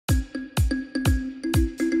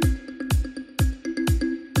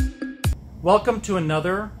Welcome to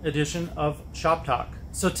another edition of Shop Talk.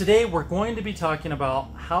 So today we're going to be talking about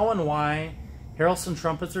how and why Harrelson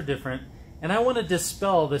trumpets are different, and I want to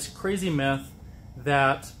dispel this crazy myth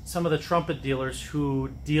that some of the trumpet dealers who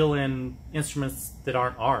deal in instruments that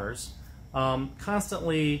aren't ours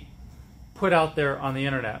constantly put out there on the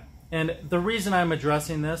internet. And the reason I'm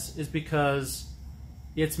addressing this is because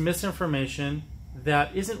it's misinformation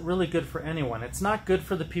that isn't really good for anyone. It's not good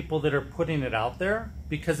for the people that are putting it out there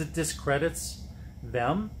because it discredits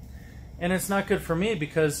them, and it's not good for me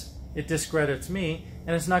because it discredits me,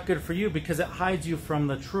 and it's not good for you because it hides you from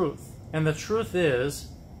the truth. And the truth is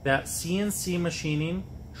that CNC machining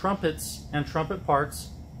trumpets and trumpet parts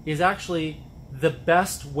is actually the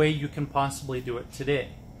best way you can possibly do it today.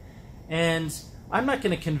 And I'm not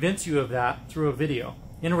going to convince you of that through a video.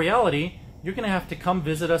 In reality, you're going to have to come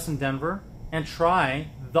visit us in Denver and try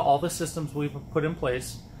all the systems we've put in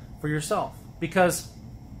place for yourself. Because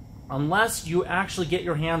unless you actually get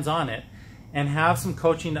your hands on it and have some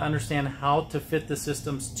coaching to understand how to fit the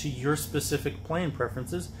systems to your specific playing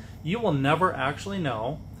preferences, you will never actually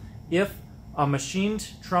know if a machined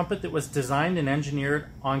trumpet that was designed and engineered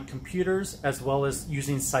on computers as well as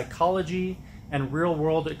using psychology and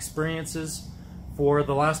real-world experiences for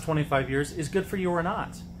the last 25 years is good for you or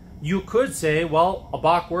not. You could say, well, a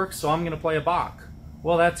Bach works, so I'm going to play a Bach.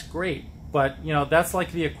 Well, that's great, but that's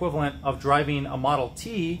like the equivalent of driving a Model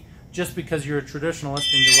T just because you're a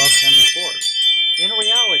traditionalist and you love Henry Ford. In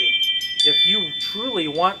reality, if you truly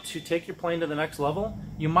want to take your playing to the next level,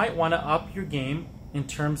 you might want to up your game in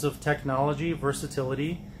terms of technology,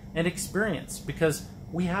 versatility, and experience, because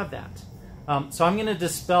we have that. So I'm going to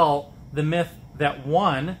dispel the myth that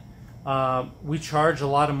one, we charge a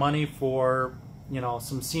lot of money for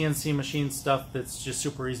some CNC machine stuff that's just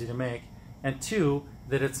super easy to make, and two,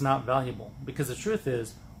 that it's not valuable. Because the truth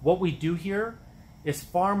is, what we do here is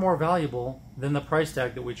far more valuable than the price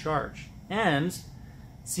tag that we charge. And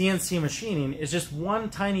CNC machining is just one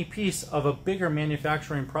tiny piece of a bigger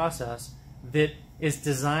manufacturing process that is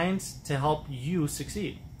designed to help you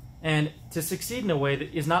succeed. And to succeed in a way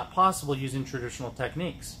that is not possible using traditional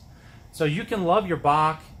techniques. So you can love your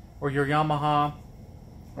Bach or your Yamaha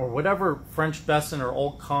or whatever French Besson or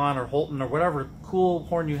Old Con or Holton or whatever cool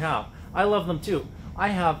horn you have. I love them too. I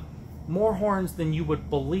have more horns than you would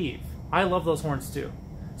believe. I love those horns too.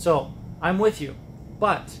 So I'm with you.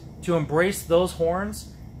 But to embrace those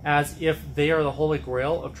horns as if they are the holy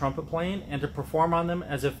grail of trumpet playing and to perform on them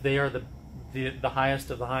as if they are the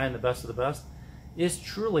highest of the high and the best of the best is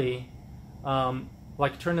truly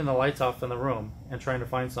like turning the lights off in the room and trying to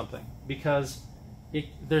find something, because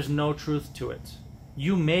there's no truth to it.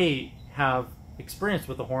 You may have experience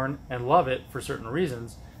with the horn and love it for certain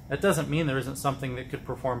reasons. That doesn't mean there isn't something that could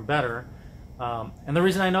perform better. And the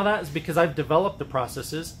reason I know that is because I've developed the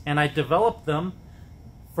processes, and I developed them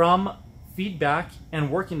from feedback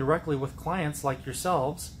and working directly with clients like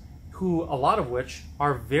yourselves, who a lot of which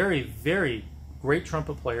are very, very great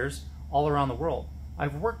trumpet players all around the world.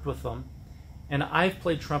 I've worked with them, and I've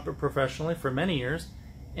played trumpet professionally for many years,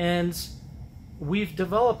 and we've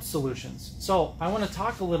developed solutions. So I want to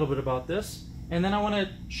talk a little bit about this, and then I want to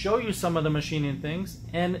show you some of the machining things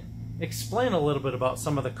and explain a little bit about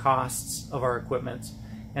some of the costs of our equipment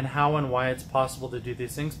and how and why it's possible to do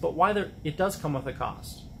these things, but why it does come with a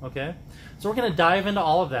cost. Okay? So we're going to dive into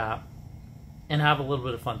all of that and have a little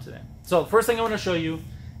bit of fun today. So the first thing I want to show you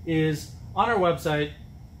is on our website,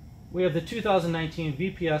 we have the 2019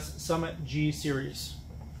 VPS Summit G Series.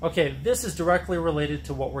 Okay, this is directly related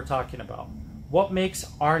to what we're talking about. What makes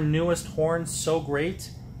our newest horn so great,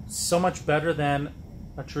 so much better than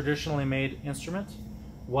a traditionally made instrument?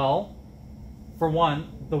 Well, for one,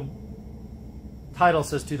 the title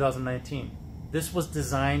says 2019. This was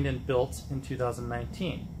designed and built in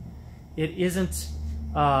 2019. It isn't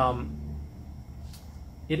a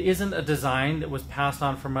design that was passed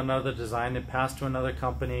on from another design and passed to another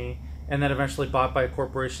company and then eventually bought by a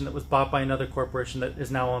corporation that was bought by another corporation that is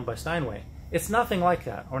now owned by Steinway. It's nothing like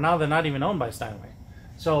that. Or now they're not even owned by Steinway.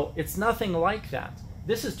 So it's nothing like that.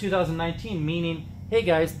 This is 2019, meaning, hey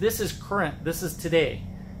guys, this is current. This is today.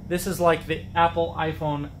 This is like the Apple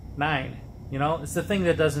iPhone 9. It's the thing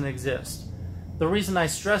that doesn't exist. The reason I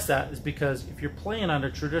stress that is because if you're playing on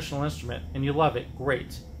a traditional instrument and you love it,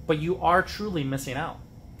 great. But you are truly missing out.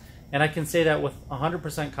 And I can say that with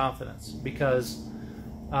 100% confidence, because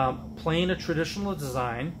playing a traditional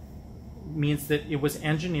design means that it was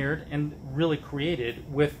engineered and really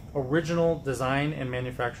created with original design and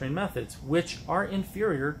manufacturing methods, which are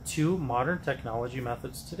inferior to modern technology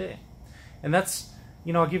methods today. And that's,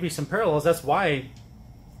 I'll give you some parallels. That's why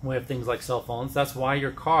we have things like cell phones. That's why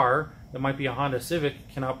your car that might be a Honda Civic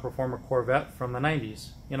can outperform a Corvette from the 90s.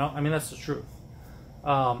 You know, I mean, that's the truth.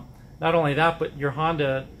 Not only that, but your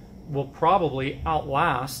Honda will probably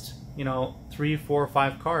outlast, you know, 3, 4,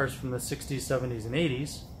 5 cars from the 60s, 70s, and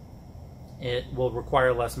 80s. It will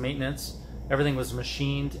require less maintenance. Everything was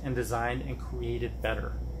machined and designed and created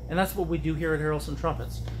better. And that's what we do here at Harrelson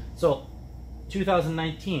Trumpets. So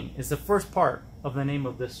 2019 is the first part of the name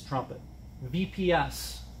of this trumpet.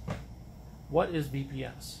 VPS. What is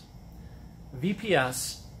VPS?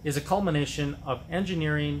 VPS is a culmination of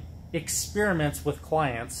engineering, experiments with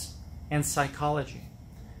clients, and psychology.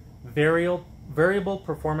 Variable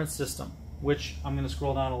performance system, which I'm going to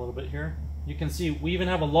scroll down a little bit here. You can see we even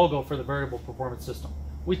have a logo for the variable performance system.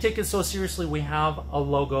 We take it so seriously we have a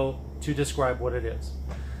logo to describe what it is.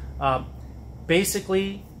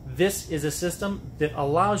 Basically, this is a system that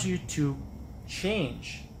allows you to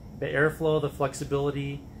change the airflow, the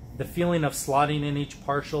flexibility, the feeling of slotting in each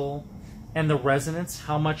partial, and the resonance,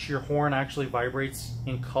 how much your horn actually vibrates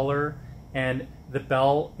in color, and the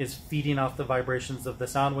bell is feeding off the vibrations of the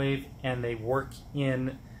sound wave, and they work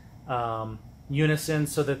in unison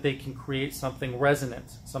so that they can create something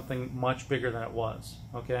resonant, something much bigger than it was.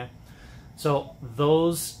 Okay, so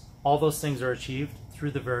all those things are achieved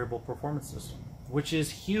through the variable performance system, which is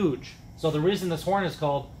huge. So the reason this horn is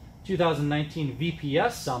called 2019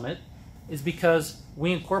 VPS Summit is because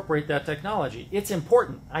we incorporate that technology. It's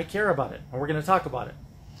important. I care about it, and we're going to talk about it.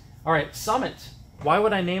 All right, Summit. Why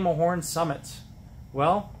would I name a horn Summit?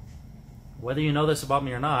 Well, whether you know this about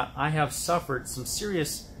me or not, I have suffered some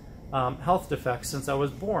serious health defects since I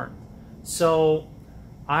was born. So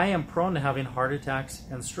I am prone to having heart attacks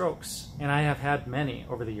and strokes, and I have had many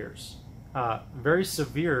over the years. Very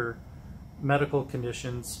severe medical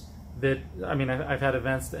conditions that, I mean, I've had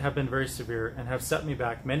events that have been very severe and have set me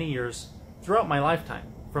back many years throughout my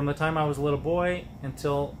lifetime, from the time I was a little boy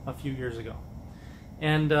until a few years ago.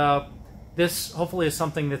 And this hopefully is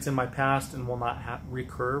something that's in my past and will not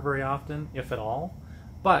recur very often, if at all.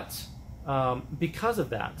 But because of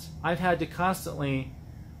that, I've had to constantly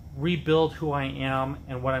rebuild who I am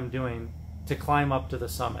and what I'm doing to climb up to the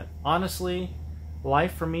summit. Honestly,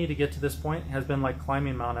 life for me to get to this point has been like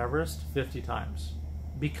climbing Mount Everest 50 times.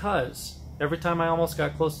 Because every time I almost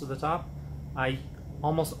got close to the top, I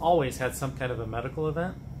almost always had some kind of a medical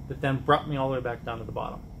event that then brought me all the way back down to the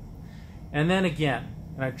bottom. And then again,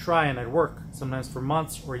 and I'd try and I'd work, sometimes for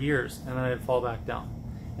months or years, and then I'd fall back down.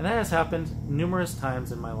 And that has happened numerous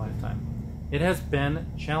times in my lifetime. It has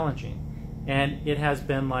been challenging, and it has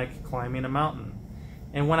been like climbing a mountain.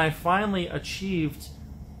 And when I finally achieved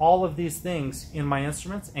all of these things in my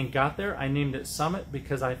instruments and got there, I named it Summit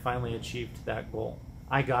because I finally achieved that goal.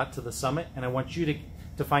 I got to the summit, and I want you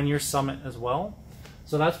to find your summit as well.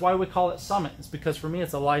 So that's why we call it Summit. It's because for me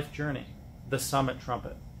it's a life journey, the Summit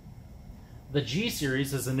trumpet. The G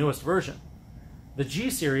Series is the newest version. The G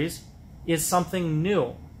Series is something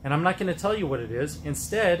new, and I'm not going to tell you what it is.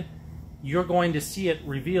 Instead, you're going to see it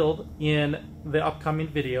revealed in the upcoming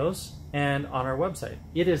videos and on our website.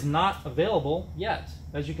 It is not available yet.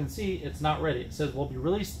 As you can see, it's not ready. It says it will be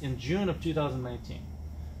released in June of 2019.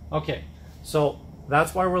 Okay, so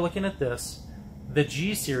that's why we're looking at this. The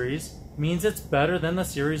G Series means it's better than the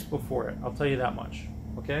series before it. I'll tell you that much.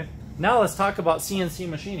 Okay? Now let's talk about CNC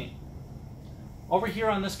machining. Over here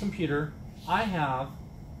on this computer, I have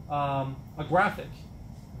a graphic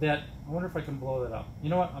that, I wonder if I can blow that up. You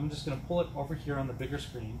know what? I'm just going to pull it over here on the bigger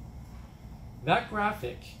screen. That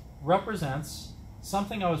graphic represents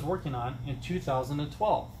something I was working on in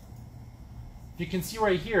 2012. If you can see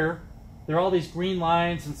right here, there are all these green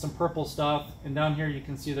lines and some purple stuff, and down here you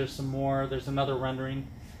can see there's some more, there's another rendering.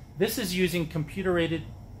 This is using computer-aided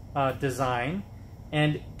design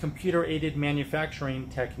and computer-aided manufacturing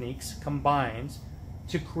techniques combined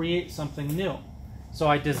to create something new. So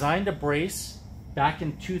I designed a brace back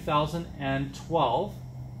in 2012,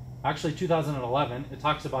 actually 2011. It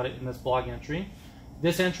talks about it in this blog entry.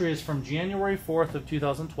 This entry is from January 4th of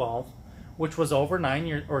 2012, which was over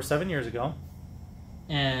 7 years ago.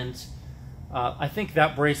 And I think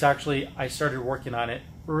that brace actually, I started working on it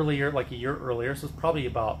earlier, like a year earlier, so it's probably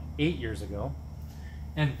about 8 years ago.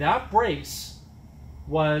 And that brace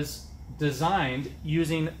was designed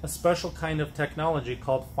using a special kind of technology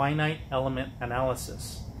called finite element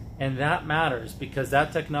analysis. And that matters because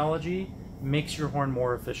that technology makes your horn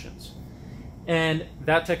more efficient. And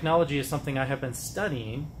that technology is something I have been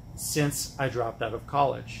studying since I dropped out of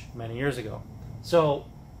college many years ago. So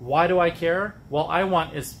why do I care? Well, I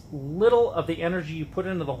want as little of the energy you put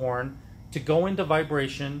into the horn to go into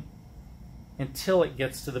vibration until it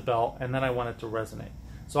gets to the bell, and then I want it to resonate.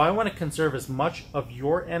 So I want to conserve as much of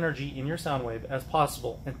your energy in your sound wave as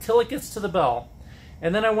possible until it gets to the bell.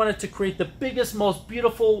 And then I want it to create the biggest, most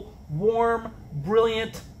beautiful, warm,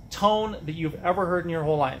 brilliant tone that you've ever heard in your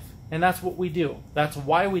whole life. And that's what we do. That's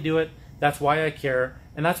why we do it. That's why I care.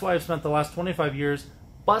 And that's why I've spent the last 25 years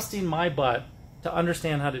busting my butt to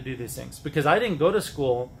understand how to do these things. Because I didn't go to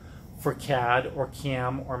school for CAD or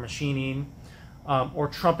CAM or machining or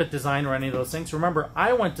trumpet design or any of those things. Remember,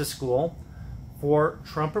 I went to school for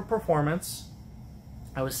trumpet performance.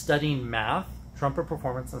 I was studying math, trumpet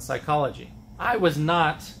performance, and psychology. I was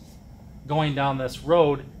not going down this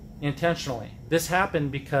road intentionally. This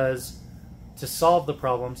happened because to solve the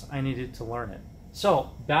problems, I needed to learn it. So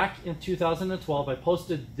back in 2012, I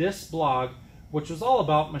posted this blog, which was all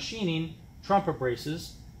about machining trumpet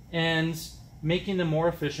braces and making them more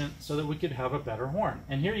efficient so that we could have a better horn.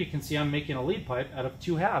 And here you can see I'm making a lead pipe out of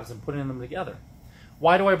two halves and putting them together.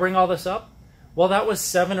 Why do I bring all this up? Well, that was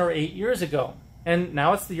 7 or 8 years ago. And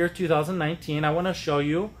now it's the year 2019. I want to show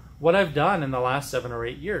you what I've done in the last 7 or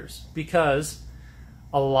 8 years. Because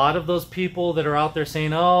a lot of those people that are out there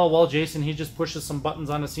saying, oh, well, Jason, he just pushes some buttons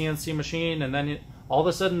on a CNC machine and then all of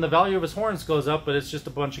a sudden the value of his horns goes up, but it's just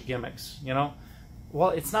a bunch of gimmicks, you know?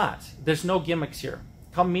 Well, it's not. There's no gimmicks here.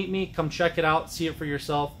 Come meet me, come check it out, see it for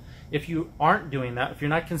yourself. If you aren't doing that, if you're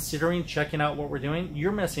not considering checking out what we're doing,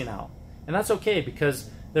 you're missing out. And that's okay, because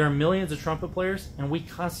there are millions of trumpet players and we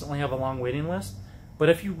constantly have a long waiting list. But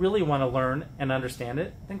if you really want to learn and understand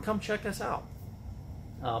it, then come check us out.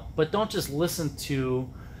 But don't just listen to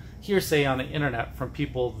hearsay on the internet from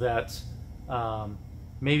people that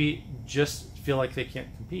maybe just feel like they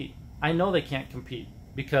can't compete. I know they can't compete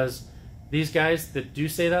because these guys that do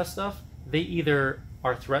say that stuff, they either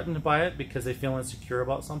are threatened by it because they feel insecure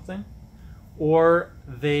about something, or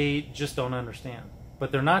they just don't understand.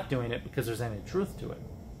 But they're not doing it because there's any truth to it.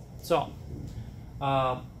 So,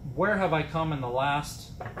 where have I come in the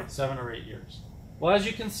last 7 or 8 years? Well, as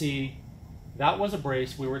you can see, that was a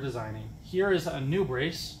brace we were designing. Here is a new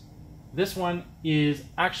brace. This one is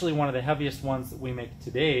actually one of the heaviest ones that we make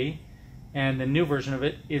today, and the new version of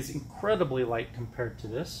it is incredibly light compared to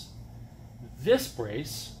this. This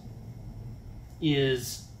brace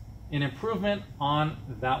is an improvement on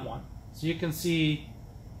that one. So you can see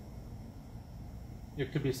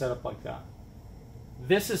it could be set up like that.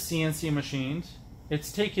 This is CNC machined.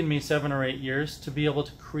 It's taken me 7 or 8 years to be able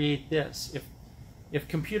to create this. If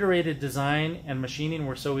computer-aided design and machining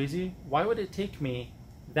were so easy, why would it take me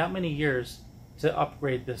that many years to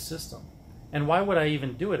upgrade this system? And why would I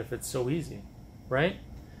even do it if it's so easy, right?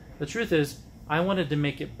 The truth is, I wanted to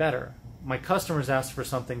make it better. My customers asked for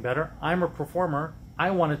something better. I'm a performer. I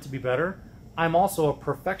want it to be better. I'm also a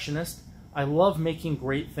perfectionist. I love making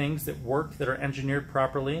great things that work, that are engineered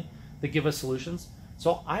properly, that give us solutions.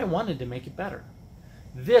 So I wanted to make it better.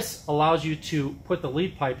 This allows you to put the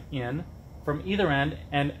lead pipe in from either end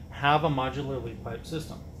and have a modular lead pipe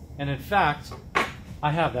system. And in fact,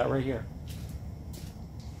 I have that right here.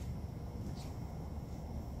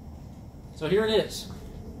 So here it is.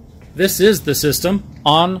 This is the system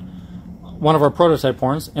on one of our prototype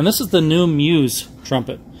horns, and this is the new Muse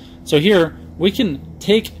trumpet. So here we can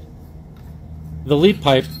take the lead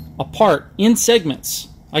pipe apart in segments.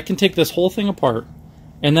 I can take this whole thing apart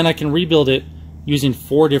and then I can rebuild it using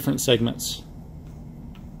 4 different segments.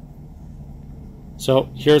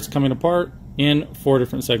 So here it's coming apart in 4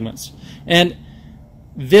 different segments. And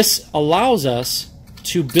this allows us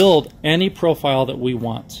to build any profile that we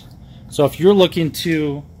want. So if you're looking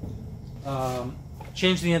to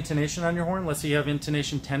change the intonation on your horn, let's say you have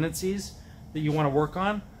intonation tendencies that you want to work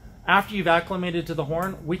on, after you've acclimated to the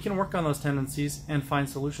horn, we can work on those tendencies and find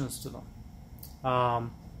solutions to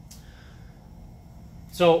them.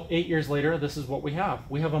 So 8 years later, this is what we have.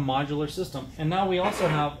 We have a modular system. And now we also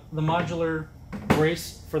have the modular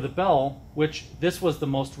brace for the bell, which this was the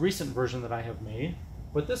most recent version that I have made.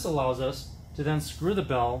 But this allows us to then screw the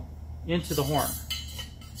bell into the horn.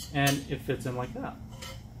 And it fits in like that.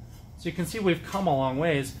 So you can see we've come a long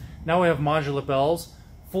ways. Now we have modular bells,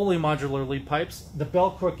 fully modular lead pipes. The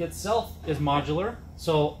bell crook itself is modular,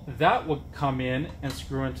 so that would come in and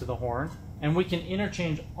screw into the horn. And we can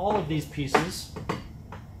interchange all of these pieces,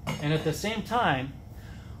 and at the same time,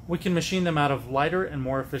 we can machine them out of lighter and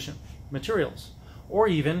more efficient materials, or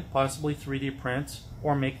even possibly 3D print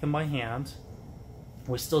or make them by hand.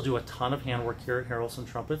 We still do a ton of handwork here at Harrelson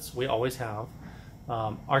Trumpets. We always have.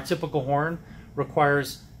 Our typical horn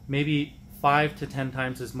requires maybe 5 to 10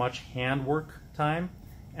 times as much handwork time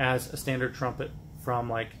as a standard trumpet from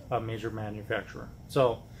like a major manufacturer.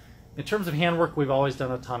 So in terms of handwork, we've always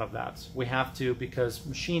done a ton of that. We have to, because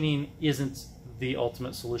machining isn't the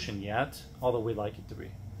ultimate solution yet, although we'd like it to be.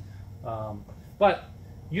 But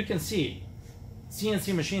you can see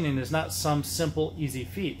CNC machining is not some simple, easy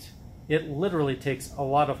feat. It literally takes a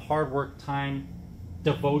lot of hard work, time,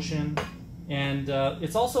 devotion, and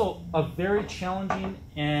it's also a very challenging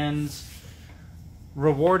and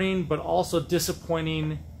rewarding but also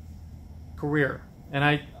disappointing career. And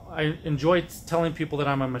I enjoy telling people that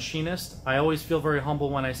I'm a machinist. I always feel very humble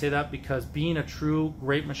when I say that, because being a true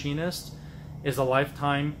great machinist is a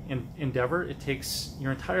lifetime endeavor. It takes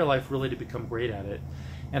your entire life really to become great at it.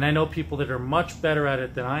 And I know people that are much better at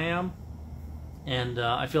it than I am, and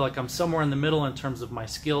I feel like I'm somewhere in the middle in terms of my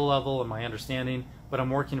skill level and my understanding, but I'm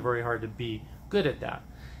working very hard to be good at that.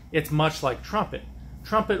 It's much like trumpet.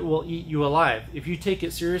 Trumpet will eat you alive. If you take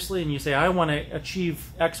it seriously and you say, I want to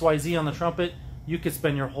achieve XYZ on the trumpet, you could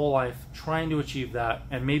spend your whole life trying to achieve that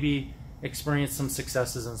and maybe experience some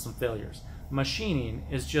successes and some failures. Machining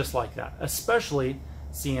is just like that, especially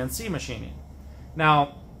CNC machining.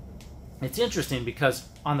 Now, it's interesting because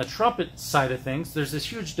on the trumpet side of things, there's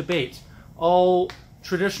this huge debate. Oh,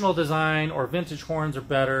 traditional design or vintage horns are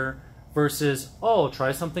better versus, oh,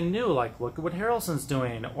 try something new, like look at what Harrelson's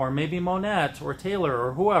doing, or maybe Monette or Taylor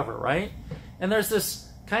or whoever, right? And there's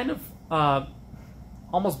this kind of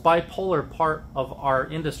almost bipolar part of our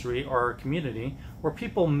industry or our community where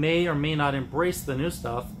people may or may not embrace the new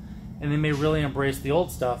stuff, and they may really embrace the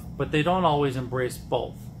old stuff, but they don't always embrace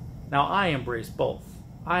both. Now, I embrace both.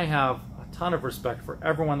 I have a ton of respect for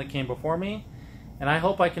everyone that came before me, and I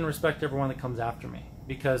hope I can respect everyone that comes after me,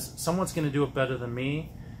 because someone's going to do it better than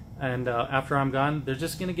me, and after I'm gone, they're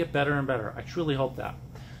just going to get better and better. I truly hope that.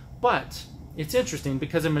 But it's interesting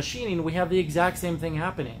because in machining, we have the exact same thing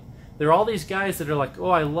happening. There are all these guys that are like,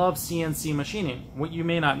 oh, I love CNC machining. What you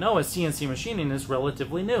may not know is CNC machining is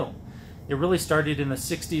relatively new. It really started in the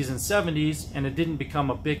 60s and 70s, and it didn't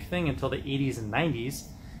become a big thing until the 80s and 90s.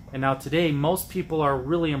 And now today, most people are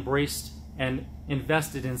really embraced and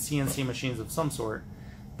invested in CNC machines of some sort.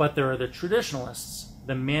 But there are the traditionalists,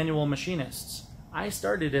 the manual machinists. I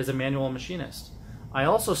started as a manual machinist. I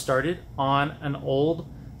also started on an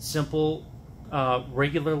old, simple,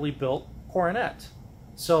 regularly built coronet.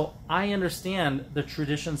 So I understand the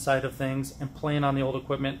tradition side of things and playing on the old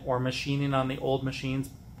equipment or machining on the old machines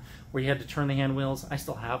where you had to turn the hand wheels. I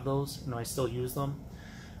still have those, and I still use them.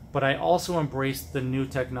 But I also embraced the new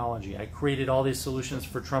technology. I created all these solutions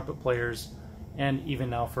for trumpet players and even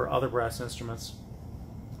now for other brass instruments.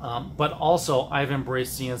 But also I've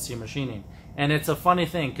embraced CNC machining. And it's a funny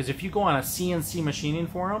thing, because if you go on a CNC machining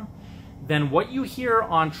forum, then what you hear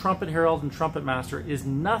on Trumpet Herald and Trumpet Master is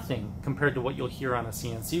nothing compared to what you'll hear on a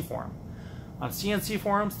CNC forum. On CNC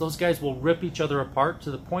forums, those guys will rip each other apart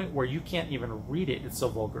to the point where you can't even read it. It's so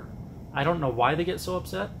vulgar. I don't know why they get so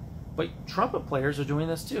upset, but trumpet players are doing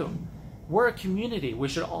this too. We're a community. We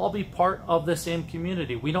should all be part of the same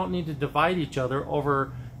community. We don't need to divide each other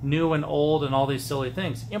over new and old and all these silly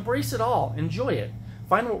things. Embrace it all. Enjoy it.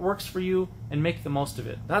 Find what works for you and make the most of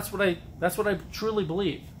it. That's what I truly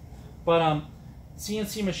believe. But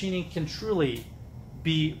CNC machining can truly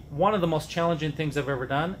be one of the most challenging things I've ever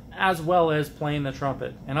done, as well as playing the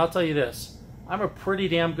trumpet. And I'll tell you this, I'm a pretty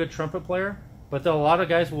damn good trumpet player, but there are a lot of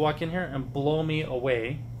guys who walk in here and blow me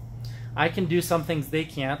away. I can do some things they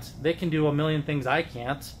can't. They can do a million things I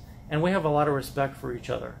can't. And we have a lot of respect for each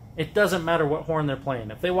other. It doesn't matter what horn they're playing.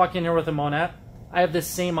 If they walk in here with a Monette, I have the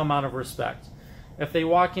same amount of respect. If they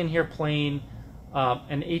walk in here playing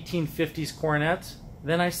an 1850s cornet,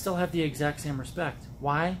 then I still have the exact same respect.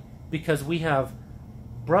 Why? Because we have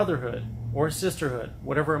brotherhood or sisterhood,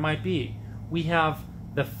 whatever it might be. We have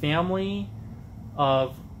the family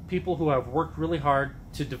of people who have worked really hard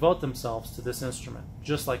to devote themselves to this instrument,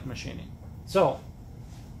 just like machining. So,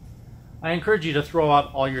 I encourage you to throw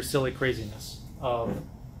out all your silly craziness of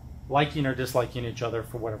liking or disliking each other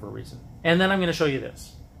for whatever reason. And then I'm going to show you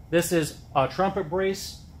this. This is a trumpet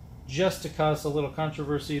brace, just to cause a little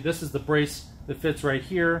controversy. This is the brace that fits right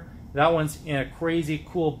here. That one's in a crazy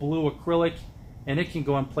cool blue acrylic, and it can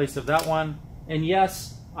go in place of that one. And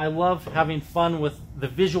yes, I love having fun with the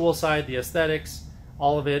visual side, the aesthetics,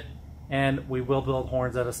 all of it, and we will build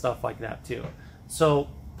horns out of stuff like that too. So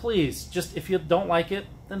please, just if you don't like it,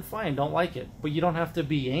 then fine, don't like it. But you don't have to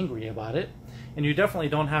be angry about it, and you definitely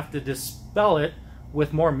don't have to dispel it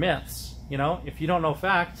with more myths. You know, if you don't know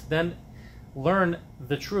fact, then learn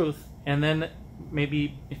the truth, and then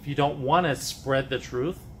maybe if you don't want to spread the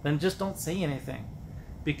truth, then just don't say anything.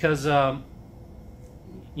 Because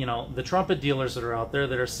you know, the trumpet dealers that are out there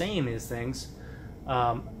that are saying these things,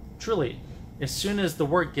 truly, as soon as the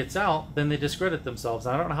word gets out, then they discredit themselves.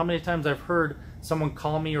 I don't know how many times I've heard someone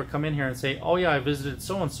call me or come in here and say, oh yeah, I visited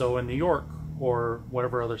so-and-so in New York or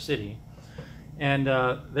whatever other city, And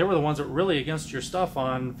they were the ones that were really against your stuff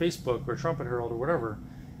on Facebook or Trumpet Herald or whatever.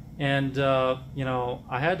 And, you know,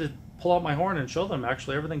 I had to pull out my horn and show them,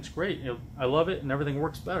 actually, everything's great. You know, I love it and everything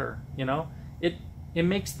works better, you know. It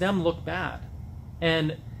makes them look bad.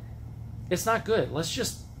 And it's not good. Let's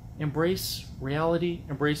just embrace reality,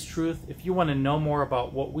 embrace truth. If you want to know more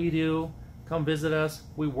about what we do, come visit us.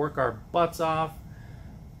 We work our butts off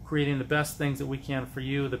creating the best things that we can for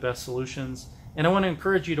you, the best solutions. And I want to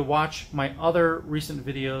encourage you to watch my other recent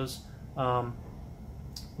videos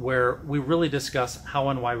where we really discuss how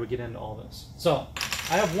and why we get into all this. So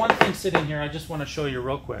I have one thing sitting here I just want to show you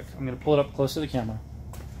real quick. I'm going to pull it up close to the camera.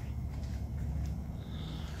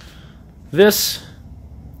 This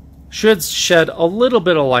should shed a little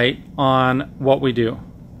bit of light on what we do,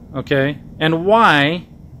 okay, and why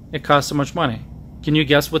it costs so much money. Can you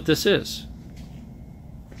guess what this is?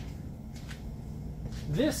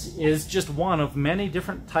 This is just one of many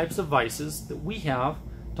different types of vices that we have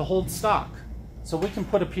to hold stock. So we can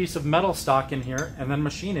put a piece of metal stock in here and then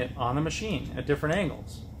machine it on a machine at different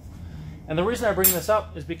angles. And the reason I bring this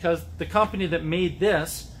up is because the company that made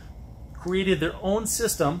this created their own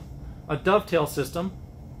system, a dovetail system,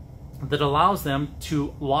 that allows them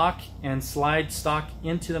to lock and slide stock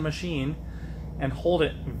into the machine and hold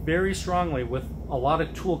it very strongly with a lot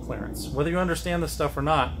of tool clearance. Whether you understand this stuff or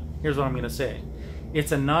not, here's what I'm going to say.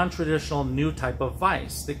 It's a non-traditional new type of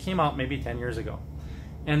vise that came out maybe 10 years ago.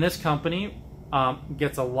 And this company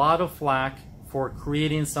gets a lot of flack for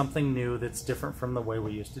creating something new that's different from the way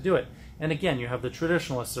we used to do it. And again, you have the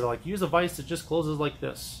traditionalists that are like, use a vise that just closes like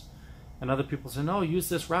this. And other people say, no, use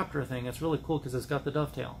this Raptor thing. It's really cool because it's got the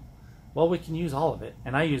dovetail. Well, we can use all of it,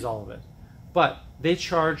 and I use all of it. But they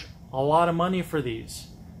charge a lot of money for these.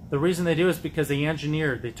 The reason they do is because they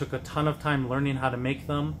engineered. They took a ton of time learning how to make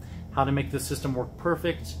them, how to make the system work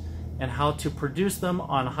perfect, and how to produce them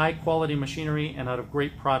on high-quality machinery and out of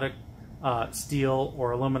great product, steel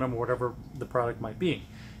or aluminum or whatever the product might be.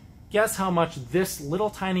 Guess how much this little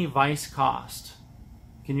tiny vise cost?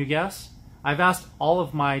 Can you guess? I've asked all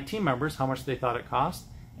of my team members how much they thought it cost,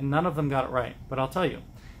 and none of them got it right. But I'll tell you,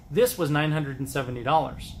 this was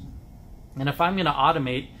 $970. And if I'm going to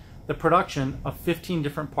automate the production of 15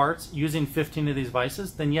 different parts using 15 of these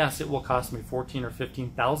vices, then yes, it will cost me $14,000 or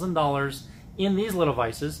 $15,000 in these little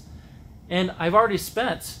vices. And I've already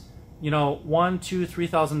spent, you know, $1,000, $2,000,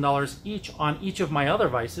 $3,000 each on each of my other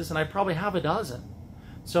vices, and I probably have a dozen.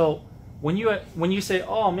 So when you say,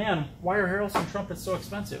 oh man, why are Harrelson trumpets so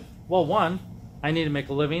expensive? Well, one, I need to make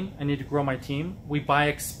a living. I need to grow my team. We buy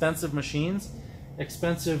expensive machines,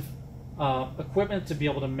 expensive equipment to be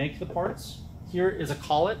able to make the parts. Here is a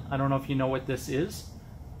collet. I don't know if you know what this is,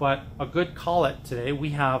 but a good collet today,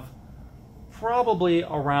 we have probably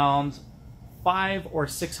around 500 or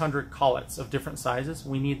 600 collets of different sizes.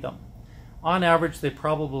 We need them. On average, they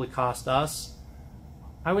probably cost us,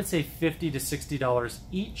 I would say $50 to $60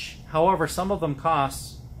 each. However, some of them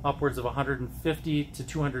cost upwards of $150 to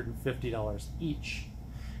 $250 each.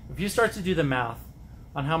 If you start to do the math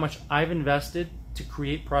on how much I've invested to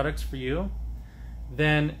create products for you,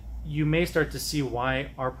 then you may start to see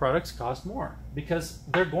why our products cost more, because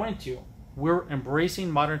they're going to. We're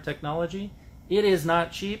embracing modern technology. It is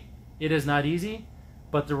not cheap, it is not easy,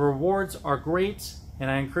 but the rewards are great,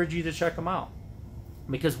 and I encourage you to check them out,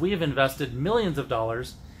 because we have invested millions of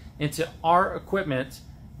dollars into our equipment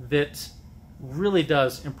that really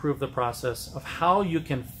does improve the process of how you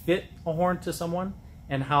can fit a horn to someone,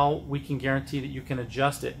 and how we can guarantee that you can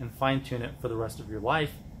adjust it and fine-tune it for the rest of your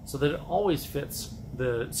life so that it always fits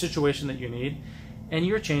the situation that you need and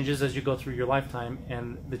your changes as you go through your lifetime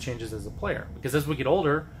and the changes as a player. Because as we get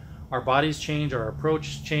older, our bodies change, our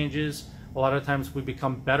approach changes. A lot of times we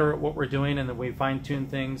become better at what we're doing, and then we fine-tune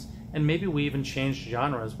things, and maybe we even change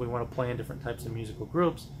genres. We want to play in different types of musical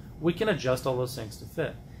groups. We can adjust all those things to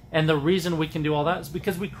fit. And the reason we can do all that is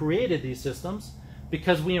because we created these systems,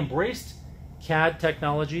 because we embraced CAD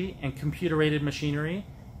technology and computer-aided machinery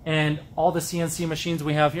and all the CNC machines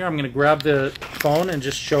we have here. I'm going to grab the phone and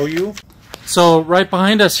just show you. So right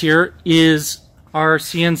behind us here is our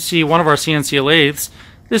CNC, one of our CNC lathes.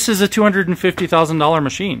 This is a $250,000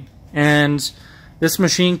 machine, and this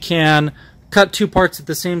machine can cut two parts at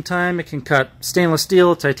the same time. It can cut stainless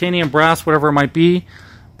steel, titanium, brass, whatever it might be.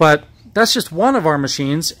 But that's just one of our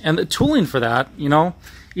machines, and the tooling for that, you know,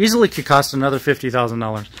 easily could cost another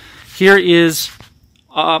 $50,000. Here is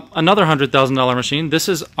another $100,000 machine. This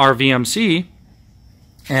is our VMC,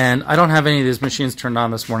 and I don't have any of these machines turned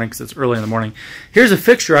on this morning because it's early in the morning. Here's a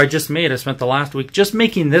fixture I just made. I spent the last week just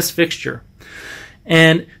making this fixture.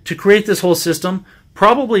 And to create this whole system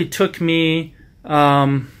probably took me,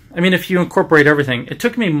 I mean, if you incorporate everything, it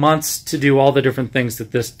took me months to do all the different things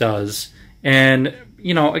that this does. And,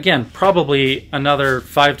 you know, again, probably another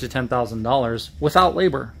 $5,000 to $10,000 without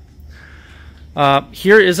labor.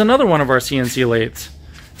 Here is another one of our CNC lathes.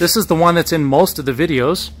 This is the one that's in most of the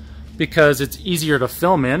videos because it's easier to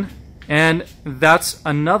film in. And that's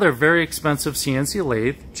another very expensive CNC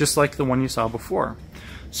lathe, just like the one you saw before.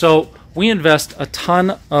 So we invest a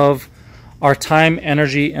ton of our time,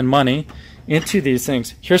 energy, and money into these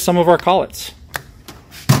things. Here's some of our collets.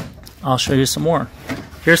 I'll show you some more.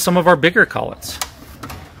 Here's some of our bigger collets.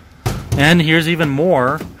 And here's even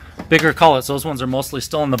more bigger collets. Those ones are mostly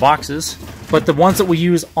still in the boxes, but the ones that we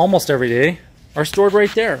use almost every day are stored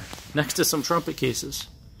right there next to some trumpet cases.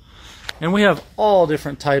 And we have all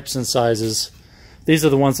different types and sizes. These are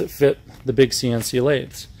the ones that fit the big CNC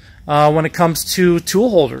lathes. When it comes to tool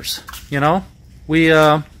holders, you know, we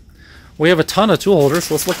have a ton of tool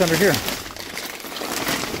holders. Let's look under here.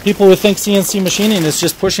 People would think CNC machining is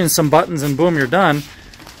just pushing some buttons and boom, you're done.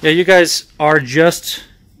 Yeah, you guys are just,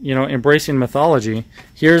 you know, embracing mythology.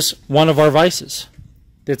 Here's one of our vices.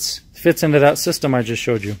 It fits into that system I just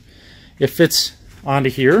showed you. It fits onto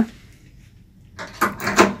here,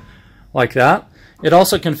 like that. It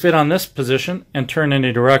also can fit on this position and turn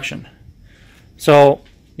any direction. So,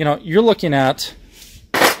 you know, you're looking at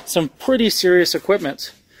some pretty serious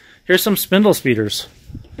equipment. Here's some spindle speeders.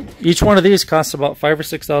 Each one of these costs about $5,000 or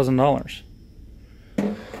 $6,000.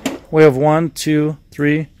 We have 1, 2,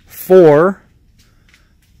 3, 4,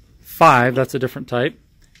 5. That's a different type.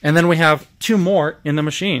 And then we have 2 more in the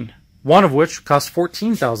machine, one of which costs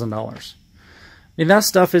 $14,000. I mean, that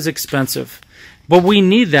stuff is expensive. But we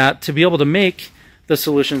need that to be able to make the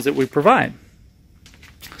solutions that we provide.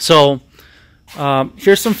 So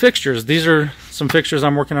here's some fixtures. These are some fixtures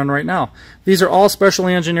I'm working on right now. These are all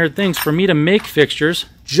specially engineered things for me to make fixtures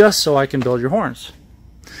just so I can build your horns.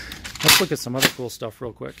 Let's look at some other cool stuff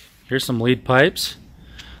real quick. Here's some lead pipes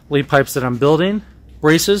that I'm building,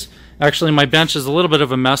 braces. Actually, my bench is a little bit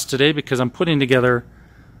of a mess today because I'm putting together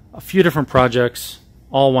a few different projects,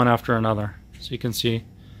 all one after another, so you can see.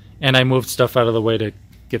 And I moved stuff out of the way to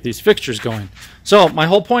get these fixtures going. So my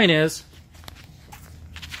whole point is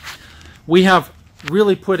we have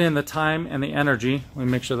really put in the time and the energy. Let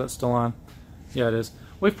me make sure that's still on. Yeah, it is.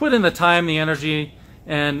 We've put in the time, the energy,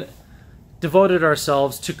 and devoted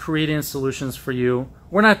ourselves to creating solutions for you.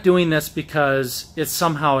 We're not doing this because it's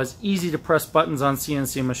somehow as easy to press buttons on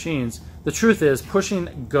CNC machines. The truth is,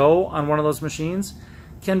 pushing go on one of those machines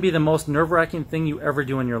can be the most nerve-wracking thing you ever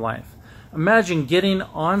do in your life. Imagine getting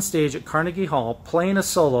on stage at Carnegie Hall, playing a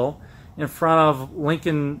solo in front of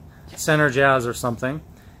Lincoln Center Jazz or something,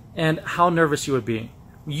 and how nervous you would be.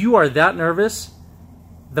 You are that nervous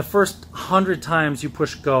the first 100 times you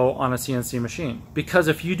push go on a CNC machine. Because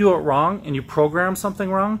if you do it wrong and you program something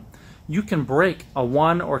wrong, you can break a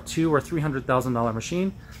 $100,000 or $200,000 or $300,000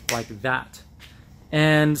 machine like that.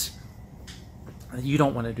 And you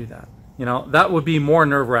don't want to do that. You know, that would be more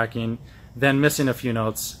nerve-wracking than missing a few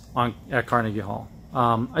notes at Carnegie Hall.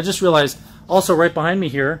 I just realized also right behind me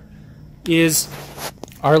here is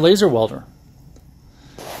our laser welder.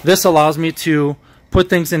 This allows me to put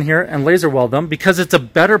things in here and laser weld them because it's a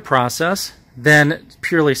better process than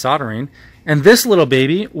purely soldering. And this little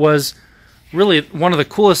baby was really one of the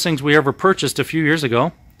coolest things we ever purchased a few years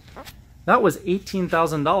ago. That was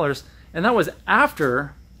 $18,000, and that was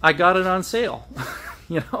after I got it on sale.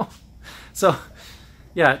 You know, so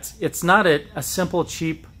yeah, it's not a simple,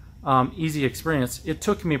 cheap, easy experience. It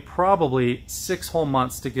took me probably 6 whole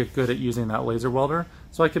months to get good at using that laser welder,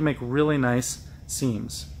 so I could make really nice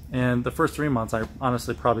seams. And the first 3 months, I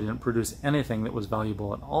honestly probably didn't produce anything that was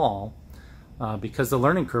valuable at all because the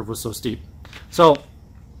learning curve was so steep. So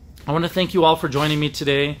I want to thank you all for joining me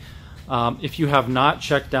today. If you have not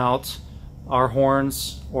checked out our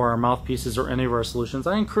horns or our mouthpieces or any of our solutions,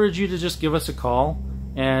 I encourage you to just give us a call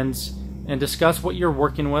and discuss what you're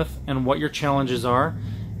working with and what your challenges are,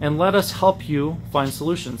 and let us help you find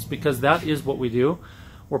solutions, because that is what we do.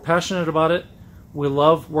 We're passionate about it. We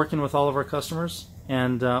love working with all of our customers,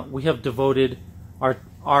 and we have devoted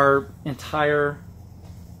our entire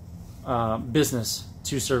business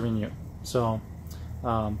to serving you. So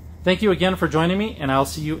thank you again for joining me, and I'll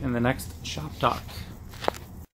see you in the next Shop Talk.